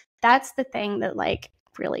pets. That's the thing that like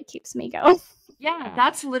really keeps me going. Yeah,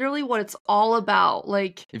 that's literally what it's all about.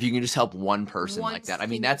 Like, if you can just help one person like that, I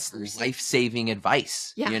mean, that's life-saving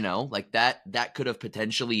advice. Yeah. Like that could have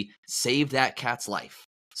potentially saved that cat's life.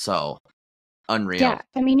 So unreal. Yeah,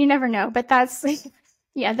 I mean, you never know, but that's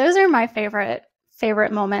those are my favorite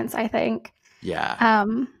moments, I think. Yeah.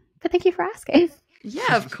 But thank you for asking.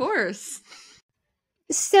 Yeah, of course.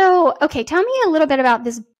 So, okay, tell me a little bit about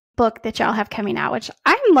this book that y'all have coming out, which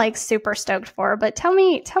I'm like super stoked for. But tell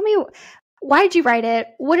me, why did you write it?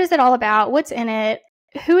 What is it all about? What's in it?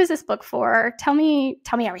 Who is this book for? Tell me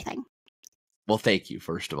everything. Well, thank you,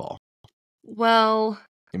 first of all. Well,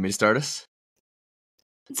 you want me to start us?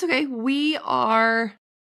 It's okay. We are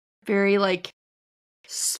very like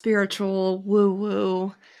spiritual,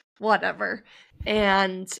 woo-woo, whatever.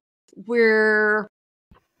 And we're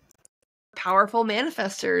powerful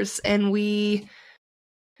manifestors. And we,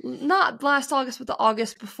 not last August, but the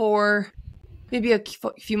August before, maybe a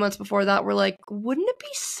few months before that, we're like, wouldn't it be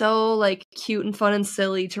so like cute and fun and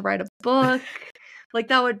silly to write a book? Like,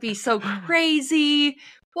 that would be so crazy.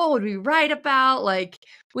 What would we write about? Like,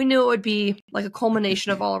 we knew it would be like a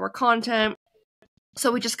culmination of all of our content.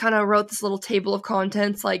 So we just kind of wrote this little table of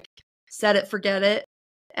contents, like set it, forget it.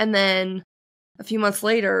 And then a few months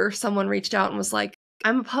later, someone reached out and was like,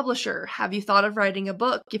 I'm a publisher. Have you thought of writing a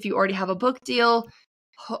book? If you already have a book deal,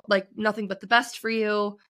 like nothing but the best for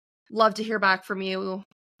you. love to hear back from you.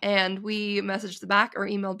 And we messaged back or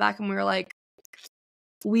emailed back, and we were like,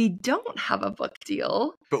 we don't have a book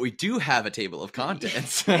deal, but we do have a table of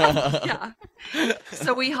contents. Yeah.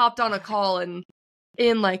 So we hopped on a call, and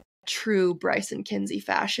in like true Bryce and Kinsey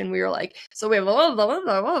fashion, we were like, so we have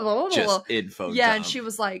just info yeah, dump. and she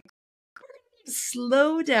was like,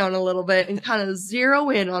 slow down a little bit and kind of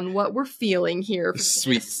zero in on what we're feeling here.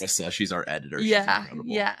 Sweet Marissa, she's our editor. Yeah,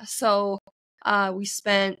 yeah. So we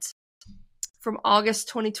spent from August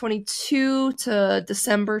 2022 to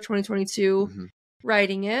December 2022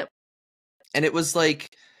 writing it. And it was like,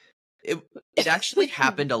 it actually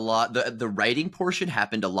happened a lot. The writing portion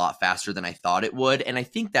happened a lot faster than I thought it would. And I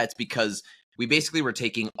think that's because we basically were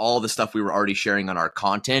taking all the stuff we were already sharing on our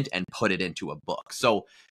content and put it into a book. So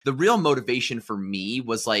the real motivation for me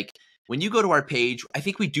was like, when you go to our page, I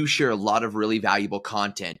think we do share a lot of really valuable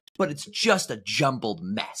content, but it's just a jumbled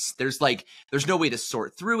mess. There's no way to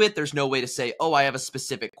sort through it. There's no way to say, oh, I have a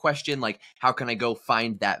specific question. Like, how can I go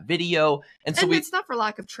find that video? And so it's not for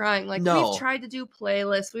lack of trying. Like, we've tried to do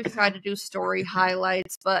playlists. We've tried to do story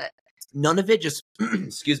highlights, but none of it just,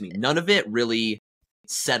 excuse me, none of it really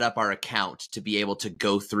set up our account to be able to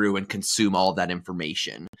go through and consume all of that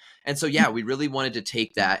information. And so, yeah, we really wanted to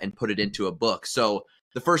take that and put it into a book. So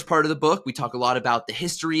the first part of the book, we talk a lot about the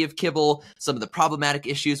history of kibble, some of the problematic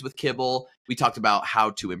issues with kibble. We talked about how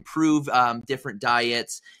to improve different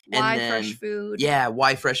diets. Why fresh food. Yeah,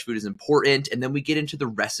 why fresh food is important. And then we get into the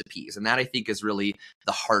recipes. And that, I think, is really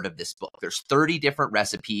the heart of this book. There's 30 different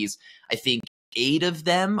recipes. I think 8 of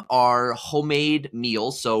them are homemade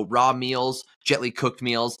meals, so raw meals, gently cooked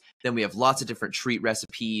meals. Then we have lots of different treat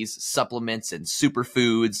recipes, supplements, and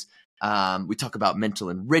superfoods. We talk about mental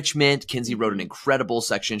enrichment. Kinsey wrote an incredible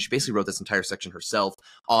section. She basically wrote this entire section herself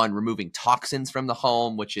on removing toxins from the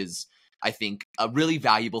home, which is, I think, a really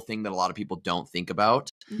valuable thing that a lot of people don't think about.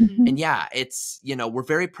 And yeah, it's, we're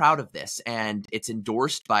very proud of this. And it's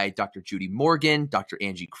endorsed by Dr. Judy Morgan, Dr.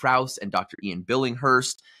 Angie Krause, and Dr. Ian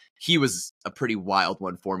Billinghurst. He was a pretty wild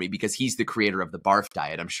one for me because he's the creator of the BARF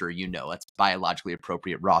diet. I'm sure you know. That's biologically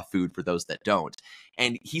appropriate raw food for those that don't.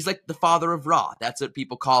 And he's like the father of raw. That's what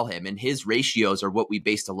people call him. And his ratios are what we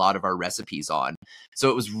based a lot of our recipes on.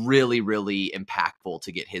 So it was really, really impactful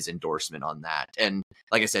to get his endorsement on that. And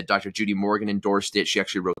like I said, Dr. Judy Morgan endorsed it. She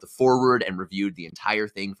actually wrote the foreword and reviewed the entire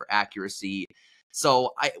thing for accuracy.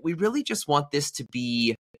 So we really just want this to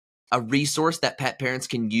be a resource that pet parents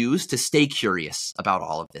can use to stay curious about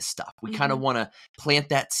all of this stuff. We kind of want to plant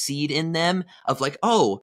that seed in them of like,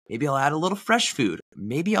 oh, maybe I'll add a little fresh food.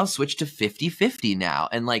 Maybe I'll switch to 50-50 now.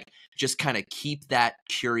 And like, just kind of keep that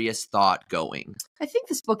curious thought going. I think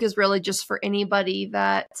this book is really just for anybody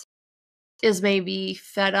that is maybe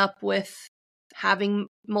fed up with having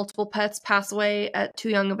multiple pets pass away at too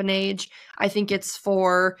young of an age. I think it's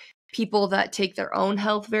for people that take their own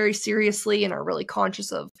health very seriously and are really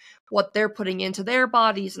conscious of what they're putting into their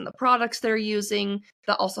bodies and the products they're using,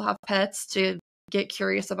 that also have pets, to get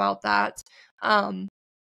curious about that.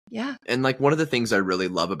 Yeah. And like, one of the things I really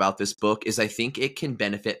love about this book is I think it can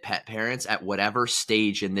benefit pet parents at whatever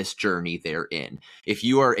stage in this journey they're in. If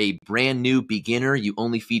you are a brand new beginner, you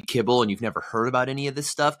only feed kibble and you've never heard about any of this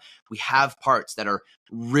stuff, we have parts that are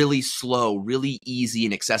really slow, really easy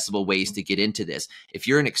and accessible ways to get into this. If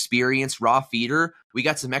you're an experienced raw feeder, we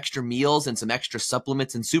got some extra meals and some extra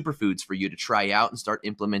supplements and superfoods for you to try out and start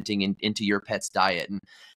implementing into your pet's diet. And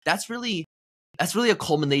that's really a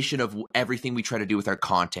culmination of everything we try to do with our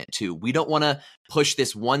content too. We don't want to push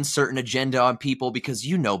this one certain agenda on people because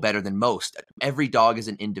you know better than most. Every dog is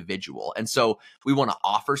an individual. And so we want to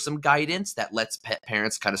offer some guidance that lets pet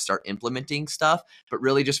parents kind of start implementing stuff, but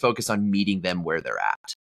really just focus on meeting them where they're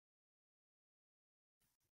at.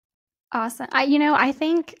 Awesome. I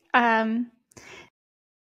think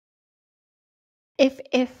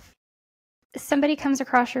if somebody comes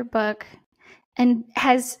across your book and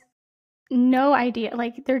has no idea,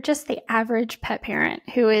 like they're just the average pet parent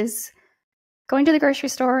who is going to the grocery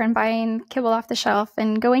store and buying kibble off the shelf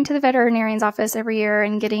and going to the veterinarian's office every year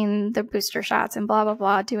and getting the booster shots and blah, blah,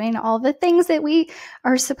 blah, doing all the things that we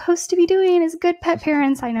are supposed to be doing as good pet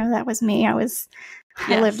parents. I know that was me. I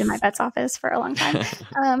lived in my vet's office for a long time.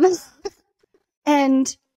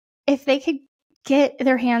 And if they could get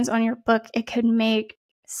their hands on your book, it could make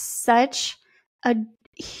such a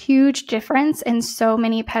huge difference in so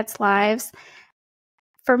many pets' lives.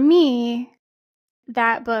 For me,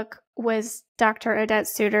 that book was Dr. Odette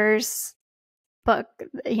Suter's book,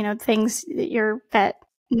 things that your vet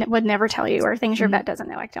would never tell you, or things your vet doesn't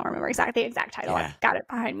know. I don't remember the exact title. Yeah. I've got it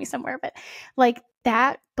behind me somewhere. But like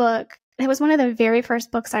that book, it was one of the very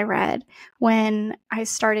first books I read when I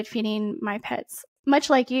started feeding my pets much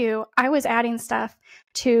like you, I was adding stuff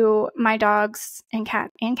to my dogs and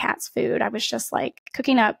cats' food. I was just like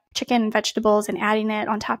cooking up chicken and vegetables and adding it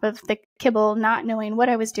on top of the kibble, not knowing what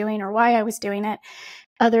I was doing or why I was doing it,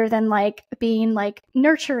 other than like being like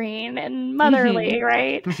nurturing and motherly,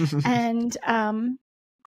 right? And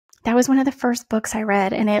that was one of the first books I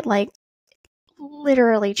read, and it like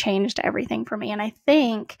literally changed everything for me. And I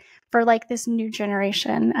think for like this new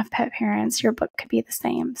generation of pet parents, your book could be the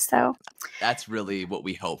same. So that's really what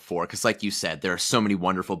we hope for. Because like you said, there are so many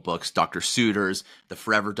wonderful books. Dr. Suiter's The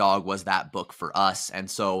Forever Dog was that book for us. And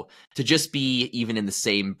so to just be even in the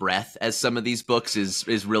same breath as some of these books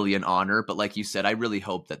is really an honor. But like you said, I really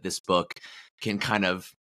hope that this book can kind of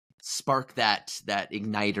spark that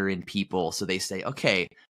igniter in people. So they say, okay,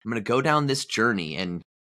 I'm going to go down this journey. And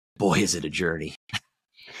boy, is it a journey.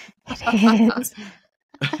 It is.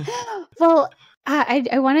 Well,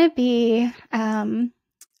 I want to be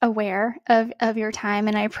aware of your time,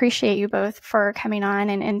 and I appreciate you both for coming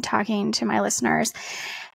on and talking to my listeners.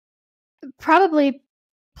 Probably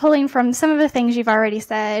pulling from some of the things you've already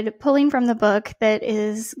said, pulling from the book that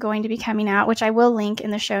is going to be coming out, which I will link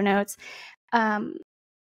in the show notes.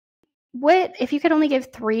 What if you could only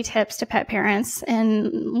give 3 tips to pet parents,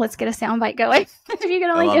 and let's get a soundbite going. If you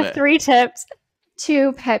could only give 3 tips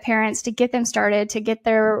to pet parents to get them started, to get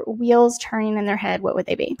their wheels turning in their head, what would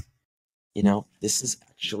they be? You know, this is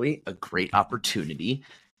actually a great opportunity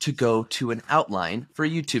to go to an outline for a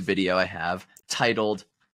YouTube video I have titled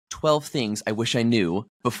 12 Things I Wish I Knew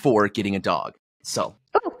Before Getting a Dog. So,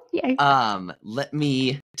 let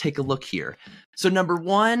me take a look here. So number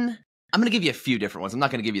 1, I'm going to give you a few different ones. I'm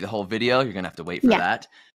not going to give you the whole video. You're going to have to wait for that.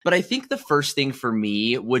 But I think the first thing for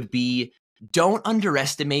me would be, don't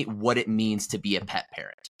underestimate what it means to be a pet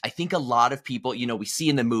parent. I think a lot of people, you know, we see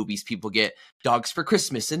in the movies, people get dogs for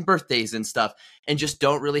Christmas and birthdays and stuff, and just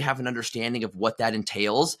don't really have an understanding of what that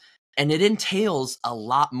entails. And it entails a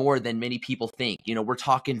lot more than many people think. You know, we're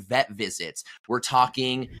talking vet visits. We're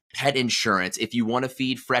talking pet insurance. If you want to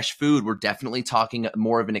feed fresh food, we're definitely talking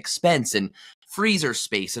more of an expense and freezer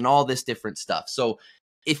space and all this different stuff. So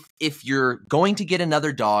if you're going to get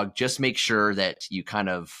another dog, just make sure that you kind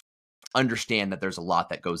of understand that there's a lot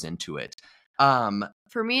that goes into it.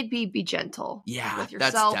 For me, it'd be gentle. Yeah, with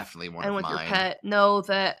yourself, that's definitely one and of with mine. your pet. Know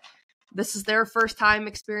that this is their first time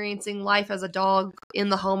experiencing life as a dog in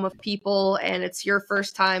the home of people, and it's your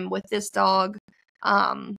first time with this dog.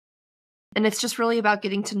 And it's just really about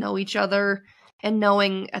getting to know each other and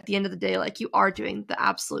knowing at the end of the day, like, you are doing the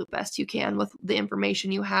absolute best you can with the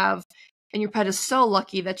information you have. And your pet is so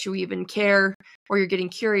lucky that you even care, or you're getting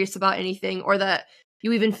curious about anything, or that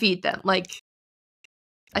you even feed them. Like,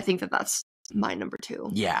 I think that's my number 2.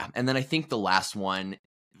 Yeah. And then I think the last one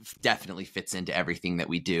definitely fits into everything that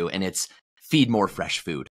we do, and it's feed more fresh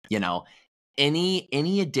food. You know, any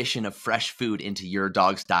addition of fresh food into your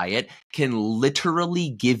dog's diet can literally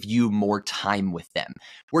give you more time with them.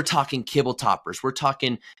 We're talking kibble toppers. We're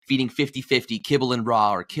talking feeding 50-50 kibble and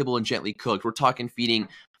raw or kibble and gently cooked. We're talking feeding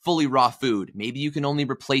fully raw food. Maybe you can only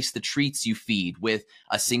replace the treats you feed with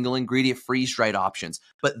a single ingredient freeze-dried options.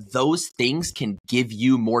 But those things can give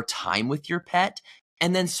you more time with your pet,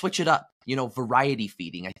 and then switch it up. You know, variety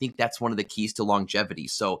feeding. I think that's one of the keys to longevity.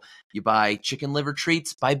 So you buy chicken liver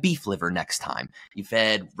treats, buy beef liver next time. You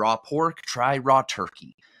fed raw pork, try raw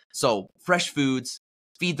turkey. So fresh foods,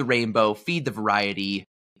 feed the rainbow, feed the variety.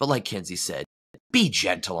 But like Kenzie said, be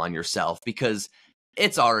gentle on yourself, because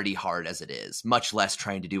it's already hard as it is, much less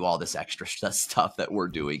trying to do all this extra stuff that we're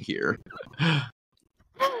doing here.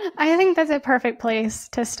 I think that's a perfect place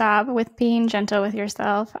to stop, with being gentle with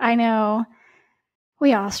yourself. I know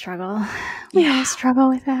we all struggle. We all struggle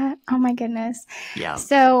with that. Oh my goodness. Yeah.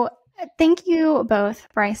 So thank you both,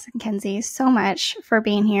 Bryce and Kenzie, so much for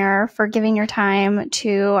being here, for giving your time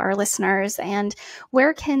to our listeners. And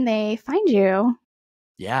where can they find you?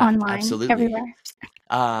 Yeah, online, absolutely. everywhere.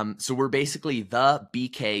 So we're basically the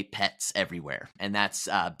BK Pets everywhere, and that's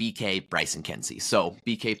BK Bryce and Kenzie. So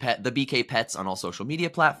the BK Pets on all social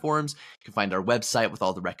media platforms. You can find our website with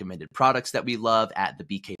all the recommended products that we love at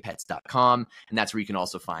thebkpets.com, and that's where you can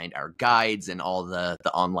also find our guides and all the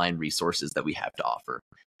online resources that we have to offer.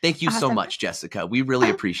 Thank you so much, Jessica. We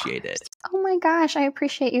really appreciate it. Oh my gosh, I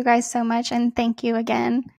appreciate you guys so much, and thank you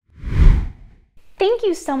again. Thank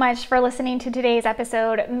you so much for listening to today's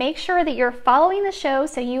episode. Make sure that you're following the show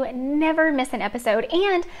so you never miss an episode,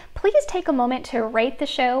 and please take a moment to rate the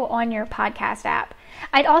show on your podcast app.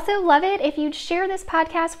 I'd also love it if you'd share this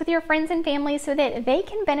podcast with your friends and family so that they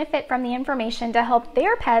can benefit from the information to help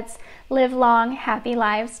their pets live long, happy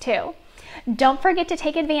lives too. Don't forget to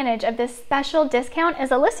take advantage of this special discount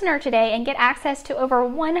as a listener today and get access to over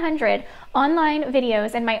 100 online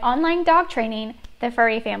videos and my online dog training, The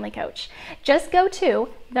Furry Family Coach. Just go to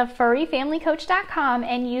thefurryfamilycoach.com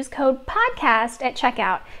and use code PODCAST at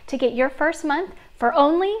checkout to get your first month for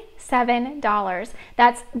only $7.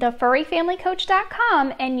 That's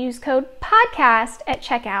thefurryfamilycoach.com and use code PODCAST at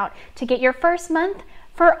checkout to get your first month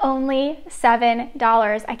for only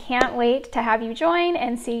 $7. I can't wait to have you join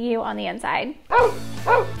and see you on the inside.